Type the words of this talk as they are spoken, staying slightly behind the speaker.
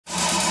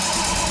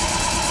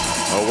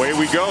Away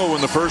we go,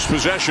 and the first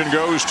possession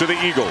goes to the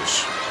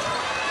Eagles.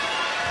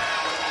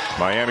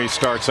 Miami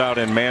starts out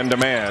in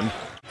man-to-man.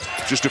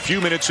 Just a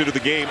few minutes into the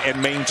game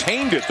and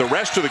maintained it the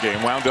rest of the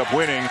game. Wound up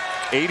winning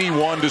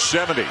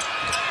 81-70.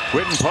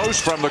 Quinten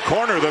Post from the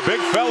corner. The big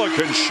fella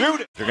can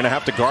shoot. They're going to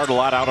have to guard a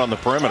lot out on the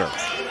perimeter.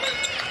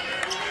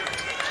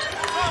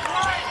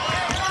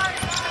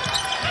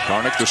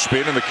 Karnik the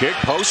spin and the kick.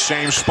 Post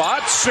same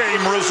spot,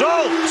 same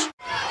result.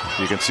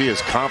 You can see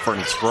his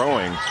confidence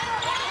growing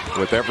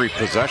with every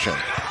possession.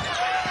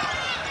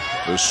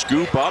 The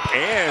scoop up,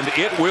 and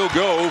it will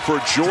go for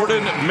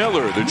Jordan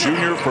Miller, the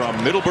junior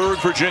from Middleburg,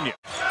 Virginia.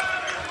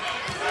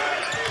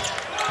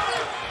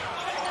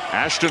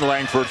 Ashton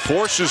Langford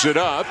forces it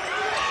up,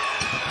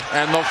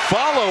 and the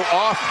follow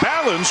off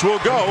balance will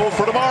go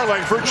for DeMar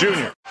Langford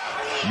Jr.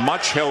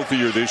 Much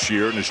healthier this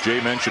year, and as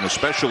Jay mentioned,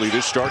 especially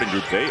this starting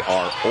group, they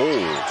are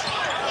old.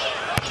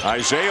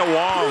 Isaiah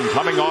Wong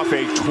coming off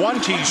a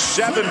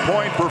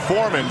 27-point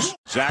performance.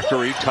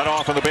 Zachary cut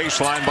off on the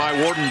baseline by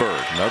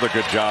Wardenberg. Another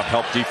good job,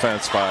 help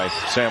defense by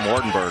Sam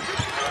Wardenberg.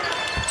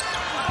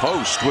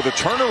 Post with a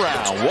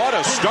turnaround. What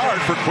a start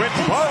for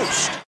Quinten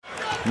Post.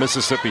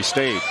 Mississippi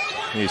State.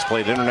 He's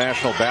played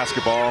international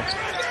basketball,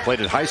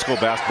 played at high school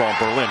basketball in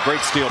Berlin.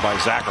 Great steal by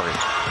Zachary.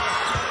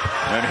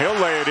 And he'll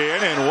lay it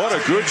in, and what a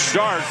good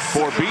start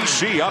for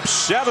BC, up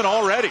 7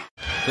 already.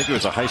 I think he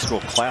was a high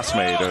school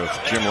classmate of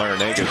Jim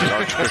Larinagas at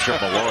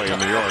Archbishop Malloy in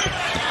New York.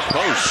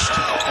 Post,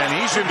 and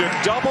he's into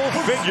double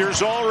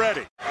figures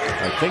already.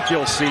 I think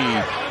you'll see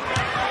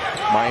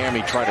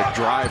Miami try to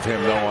drive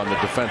him, though, on the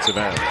defensive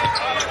end.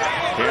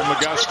 Kameron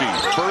McGusty,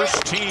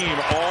 first team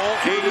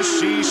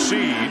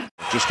All-ACC,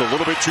 just a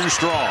little bit too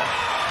strong.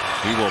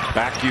 He will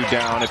back you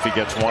down if he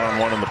gets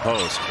one-on-one in the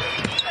post.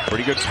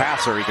 Pretty good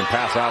passer. He can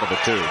pass out of it,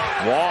 too.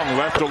 Wong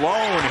left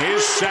alone.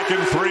 His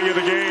second 3 of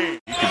the game.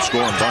 He can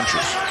score in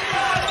bunches.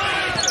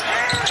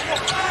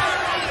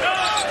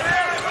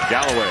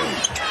 Galloway.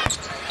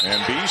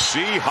 And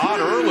BC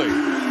hot early.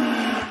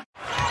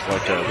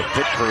 Like the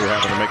pit crew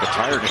having to make a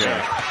tire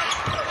change.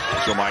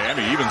 So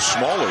Miami even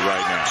smaller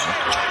right now.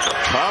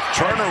 Tough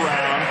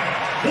turnaround.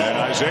 And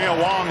Isaiah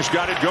Wong's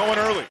got it going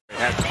early. They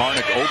had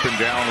Karnik open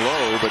down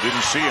low, but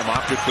didn't see him.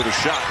 Opted for the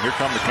shot. Here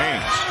come the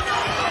Canes.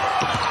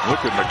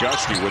 Look at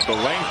McGusty with the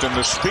length and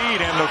the speed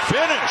and the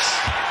finish.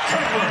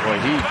 Boy,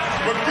 he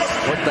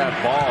put that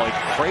ball, he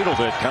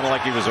cradled it kind of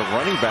like he was a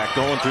running back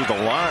going through the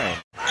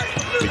line.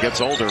 As he gets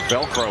older,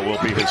 Velcro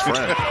will be his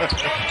friend.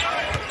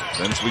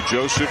 Bensley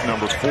Joseph,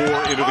 number 4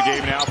 into the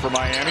game now for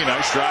Miami.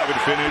 Nice drive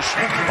and finish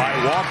by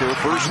Walker.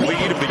 First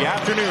lead of the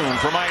afternoon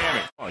for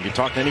Miami. You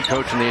talk to any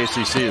coach in the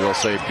ACC, they'll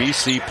say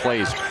BC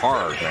plays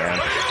hard, man.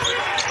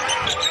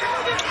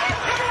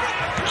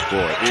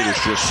 Boy, it is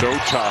just so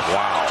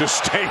tough to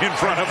stay in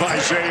front of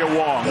Isaiah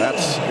Wong.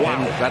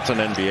 That's an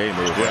NBA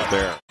move right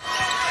there.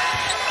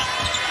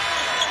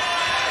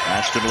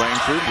 Ashton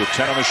Langford with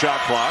 10 on the shot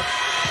clock.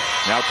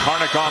 Now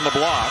Karnik on the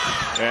block.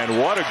 And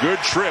what a good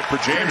trip for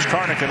James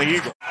Karnik and the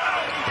Eagles.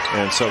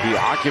 And so he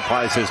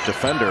occupies his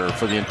defender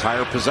for the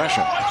entire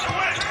possession.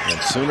 And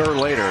sooner or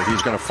later,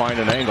 he's going to find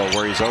an angle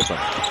where he's open.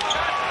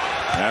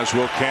 As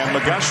will Kameron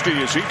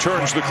McGusty as he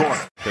turns the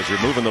corner. Because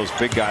you're moving those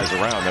big guys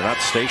around. They're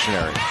not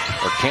stationary,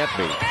 or can't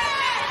be.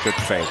 Good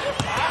fake.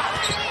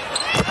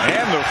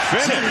 And the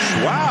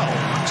finish. Wow.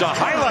 It's a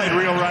highlight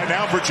reel right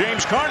now for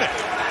James Karnik.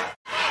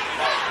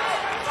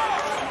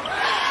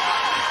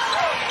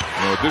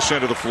 You know, at this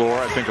end of the floor,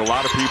 I think a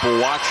lot of people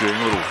watching,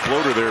 little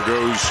floater there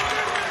goes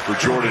for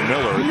Jordan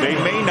Miller. They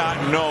may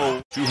not know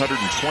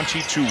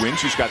 222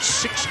 wins. He's got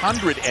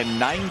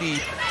 692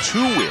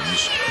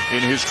 wins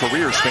in his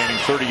career spanning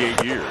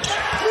 38 years.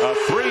 A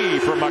 3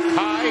 from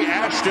Makai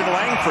Ashton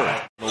Langford.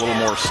 A little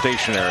more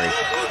stationary.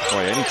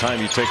 Boy,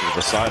 anytime you take it to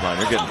the sideline,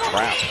 you're getting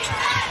trapped.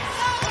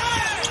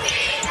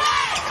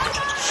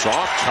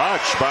 Soft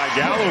touch by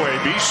Galloway.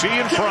 BC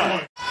in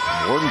front.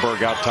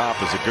 Wardenberg out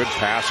top is a good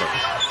passer.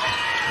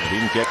 He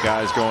can get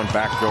guys going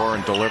backdoor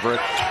and deliver it.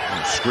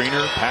 And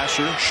screener,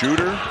 passer,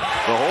 shooter, the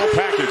whole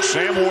package.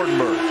 Sam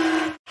Wardenberg.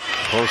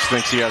 Post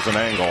thinks he has an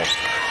angle.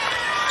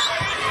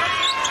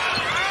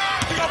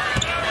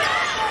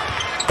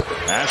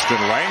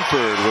 Ashton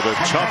Langford with a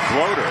tough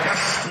floater.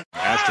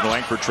 Ashton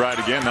Langford tried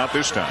again, not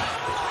this time.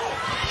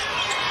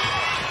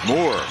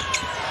 Moore.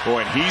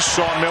 Boy, and he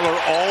saw Miller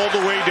all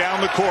the way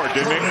down the court,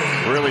 didn't he?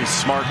 Really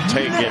smart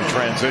take in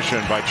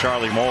transition by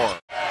Charlie Moore.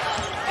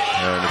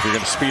 And if you're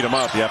going to speed him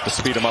up, you have to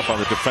speed him up on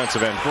the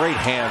defensive end. Great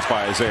hands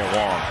by Isaiah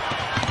Wong.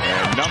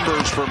 And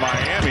numbers for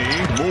Miami.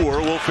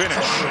 Moore will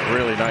finish.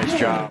 Really nice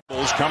job.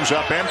 Comes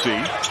up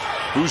empty.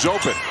 Who's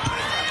open?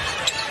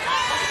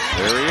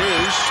 There he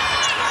is.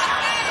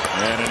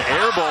 And an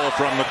air ball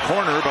from the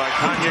corner by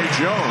Kanye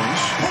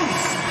Jones.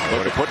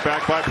 But a put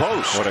back by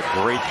Post. What a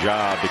great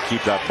job to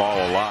keep that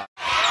ball alive.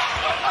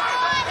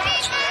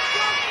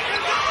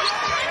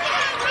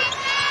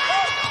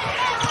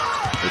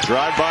 The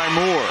drive by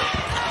Moore.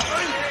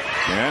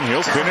 And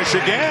he'll finish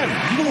again.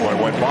 Boy,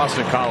 when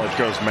Boston College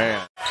goes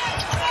man.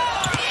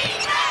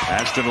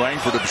 Ashton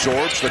Langford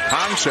absorbs the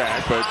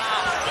contact, but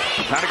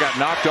Kind of got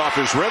knocked off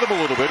his rhythm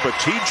a little bit, but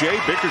T.J.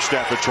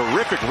 Bickerstaff, a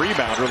terrific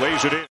rebounder,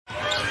 lays it in.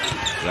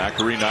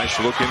 Zachary, nice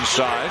look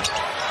inside.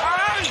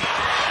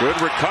 Good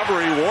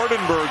recovery.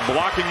 Wardenberg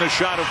blocking the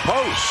shot of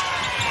Post.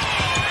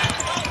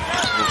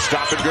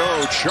 Stop and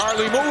go.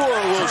 Charlie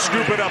Moore will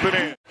scoop it up and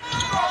in.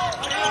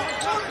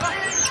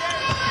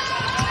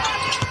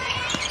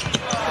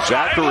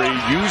 Zachary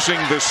using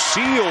the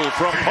seal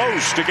from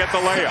Post to get the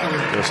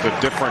layup. Just a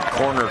different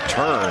corner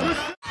turn.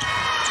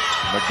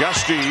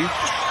 McGusty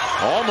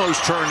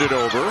almost turned it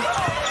over.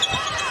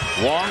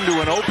 Wong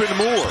to an open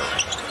Moore.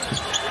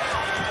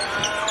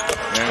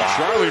 And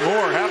Charlie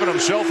Moore having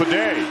himself a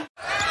day.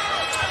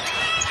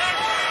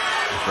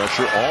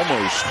 Pressure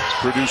almost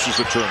produces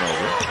a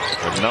turnover.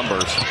 Good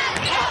numbers.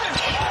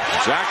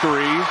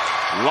 Zachary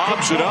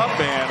lobs it up,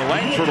 and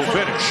Langford will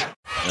finish.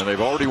 And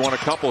they've already won a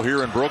couple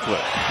here in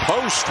Brooklyn.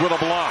 Post with a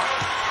block.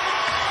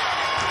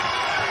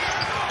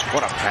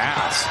 What a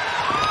pass.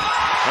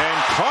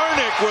 And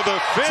Karnick with a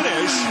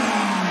finish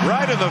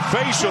right in the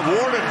face of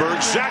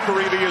Wardenberg.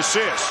 Zachary the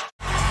assist.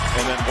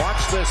 And then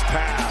watch this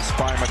pass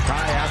by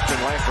Makai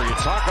Ashton Langford. You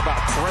talk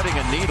about threading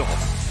a needle.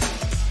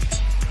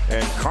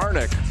 And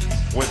Karnick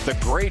with the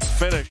great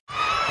finish.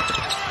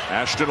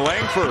 Ashton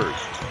Langford.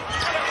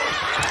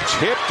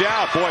 Tipped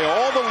out. Boy,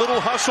 all the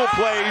little hustle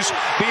plays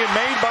being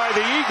made by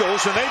the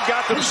Eagles, and they've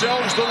got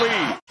themselves the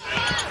lead.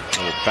 A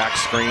little back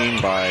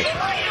screen by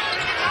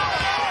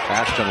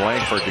Ashton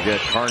Langford to get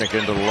Karnick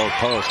into the low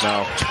post.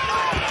 Now,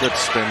 good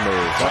spin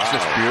move. Watch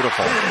this,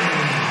 beautiful.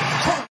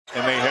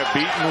 And they have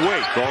beaten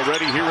Wake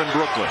already here in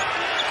Brooklyn.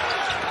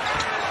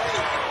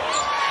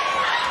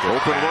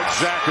 Open look,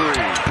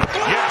 Zachary.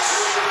 Yes!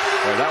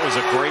 Well, that was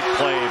a great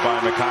play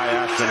by Makai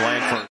Ashton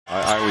Langford.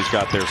 I always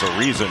got there's a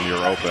reason you're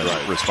open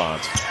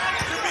response.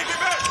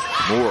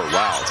 Moore,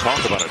 wow,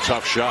 talk about a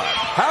tough shot.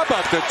 How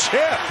about the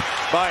tip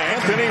by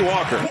Anthony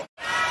Walker?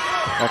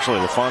 Actually,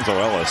 LaFonso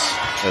Ellis,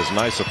 as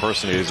nice a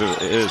person he is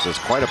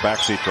quite a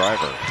backseat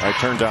driver. I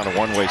turned down a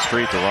one-way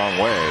street the wrong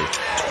way,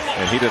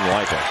 and he didn't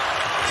like it.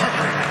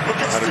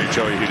 How did he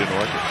tell you he didn't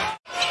like it?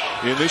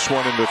 In this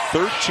one, in the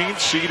 13th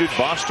seeded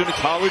Boston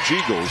College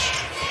Eagles,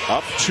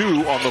 up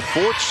 2 on the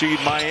 4th seed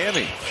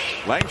Miami.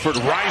 Langford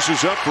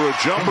rises up for a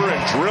jumper and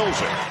drills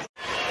it.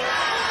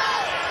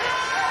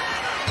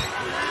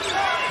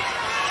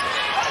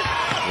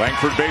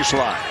 Langford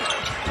baseline.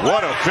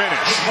 What a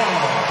finish.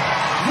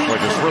 Boy,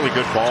 just really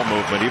good ball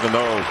movement, even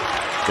though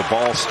the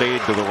ball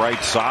stayed to the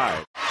right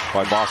side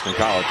by Boston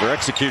College. Their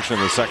execution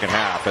in the second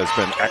half has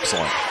been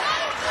excellent.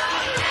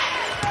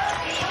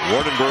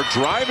 Wardenberg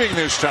driving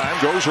this time,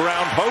 goes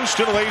around Post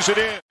and lays it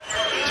in.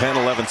 10,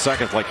 11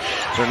 seconds, like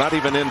they're not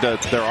even into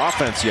their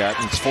offense yet,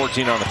 and it's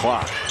 14 on the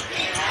clock.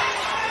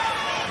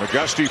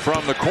 McGusty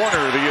from the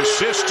corner, the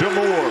assist to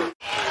Moore.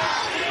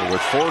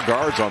 With 4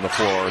 guards on the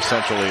floor,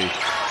 essentially,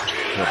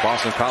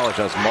 Boston College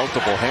has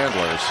multiple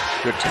handlers.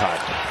 Good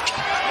cut.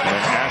 And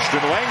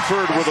Ashton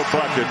Langford with a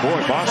bucket.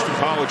 Boy, Boston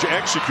College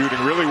executing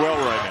really well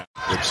right now.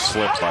 Good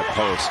slip by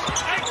Post.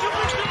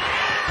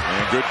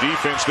 And good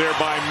defense there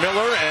by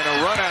Miller, and a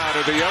run out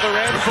at the other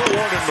end for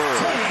Wardenberg.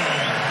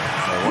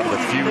 One of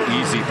the few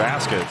easy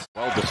baskets.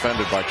 Well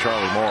defended by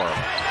Charlie Moore.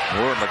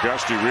 Moore and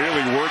McGusty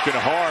really working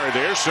hard.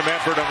 There's some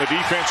effort on the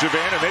defensive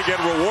end, and they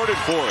get rewarded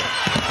for it.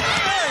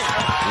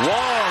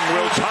 Wong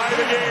will tie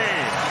the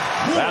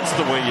game. That's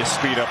the way you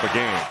speed up a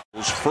game.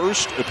 His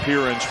first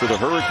appearance for the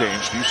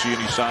Hurricanes. Do you see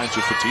any signs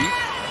of fatigue?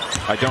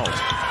 I don't.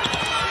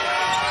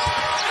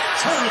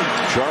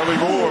 Charlie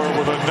Moore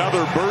with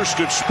another burst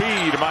of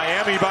speed.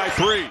 Miami by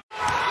 3.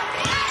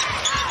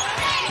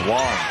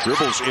 Wong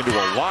dribbles into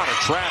a lot of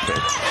traffic.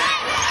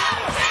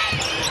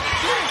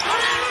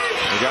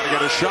 They got to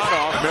get a shot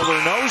off.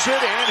 Miller knows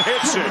it and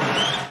hits it.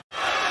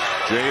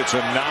 Jay, it's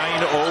a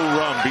 9-0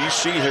 run.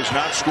 BC has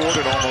not scored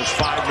in almost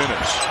 5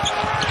 minutes.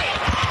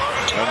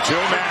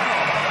 Until now.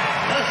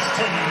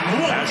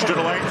 Ashton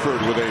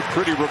Langford with a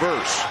pretty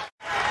reverse.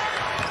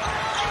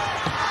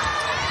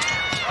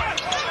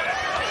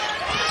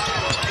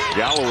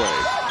 Galloway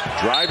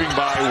driving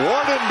by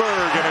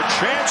Wardenberg, and a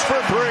chance for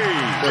 3.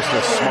 Just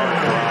a smart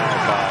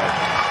drive by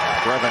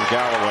Brevin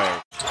Galloway.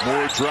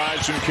 Moore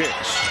drives and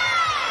kicks.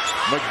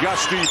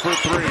 McGusty for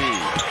 3.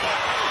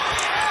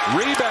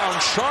 Rebound,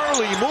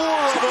 Charlie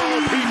Moore of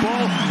all people,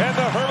 and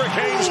the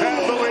Hurricanes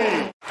have the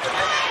lead.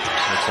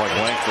 Looks like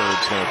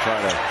Langford's going to try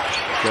to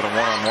get a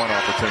one-on-one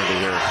opportunity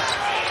here.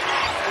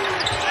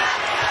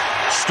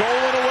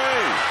 Stolen away.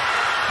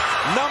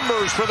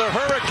 Numbers for the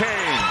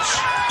Hurricanes.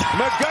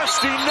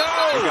 McGusty, no!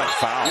 He got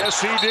fouled. Yes,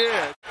 he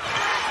did.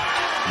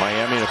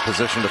 Miami in a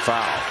position to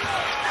foul.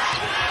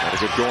 Got to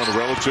get going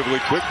relatively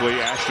quickly.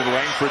 Ashton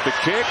Langford the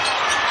kick.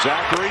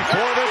 Zachary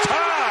for the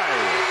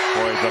tie.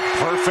 Boy, the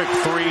perfect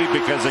 3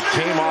 because it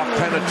came off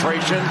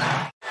penetration.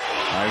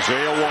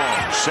 Isaiah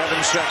Wong, 7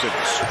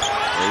 seconds.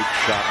 Great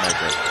shot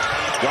maker.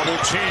 Double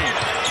team.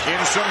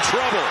 In some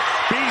trouble.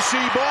 BC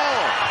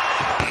ball.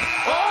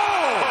 Oh!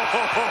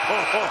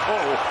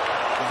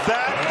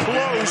 That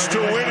close to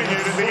winning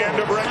it at the end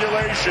of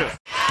regulation.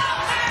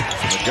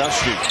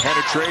 McGusty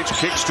penetrates,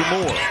 kicks to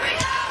Moore.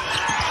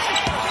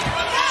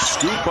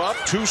 Scoop up,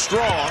 too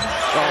strong.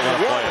 Oh,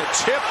 what a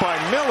tip by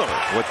Miller.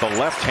 With the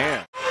left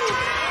hand.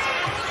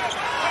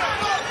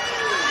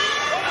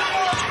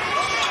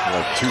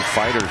 Like two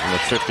fighters in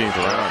the 15th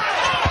round.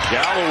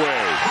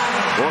 Galloway.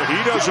 Well, he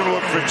doesn't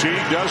look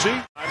fatigued, does he?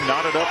 I'm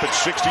knotted up at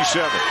 67.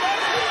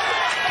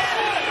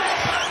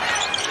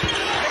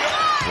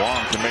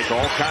 Wong can make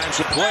all kinds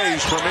of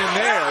plays from in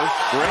there.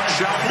 Great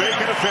shot,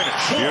 making a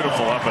finish.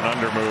 Beautiful up and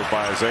under move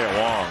by Isaiah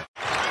Wong.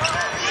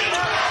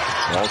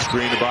 Ball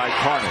screened by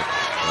Carney.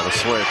 What a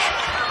switch.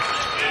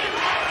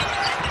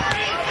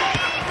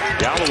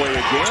 Galloway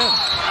again.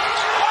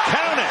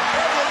 Count it.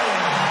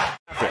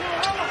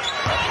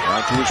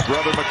 Out to his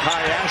brother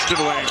Makai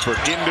Ashton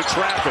Langford. Into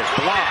traffic.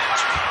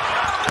 Blocked.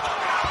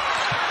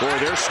 Boy,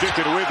 they're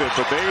sticking with it,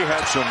 but they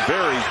had some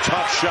very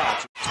tough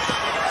shots.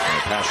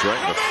 Pass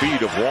right in the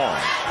feet of Wong.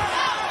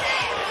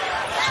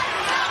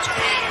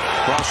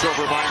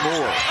 Crossover by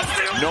Moore.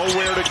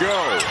 Nowhere to go.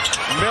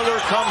 Miller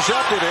comes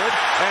up with it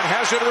and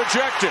has it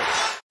rejected.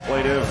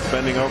 Plaintiff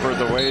bending over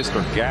the waist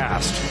or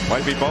gassed.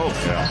 Might be both.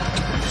 Yeah.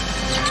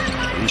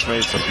 He's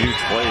made some huge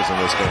plays in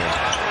this game.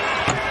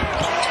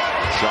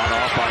 Shot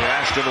off by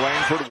Ashton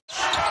Langford.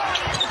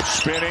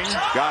 Spinning.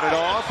 Got it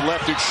off.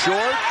 Left it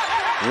short.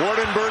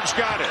 Wardenberg's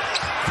got it.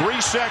 3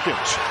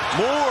 seconds.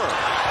 Moore.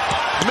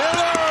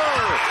 Miller.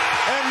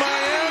 And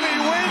Miami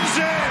wins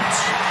it.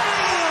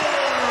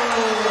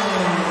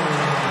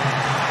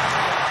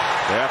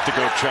 They have to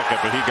go check it,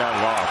 but he got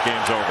it off.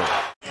 Game's over.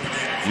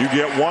 You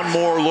get one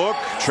more look.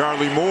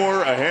 Charlie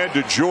Moore ahead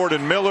to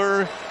Jordan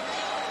Miller.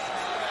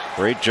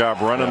 Great job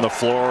running the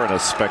floor and a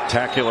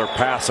spectacular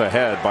pass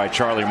ahead by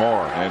Charlie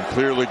Moore. And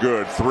clearly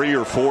good. 3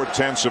 or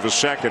 4/10 of a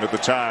second at the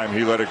time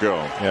he let it go.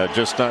 Yeah,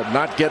 just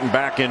not getting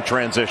back in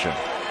transition.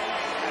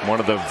 One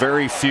of the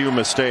very few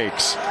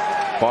mistakes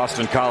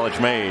Boston College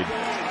made.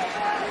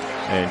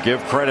 And give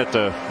credit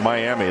to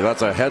Miami.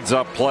 That's a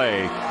heads-up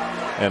play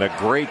and a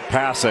great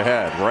pass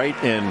ahead right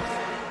in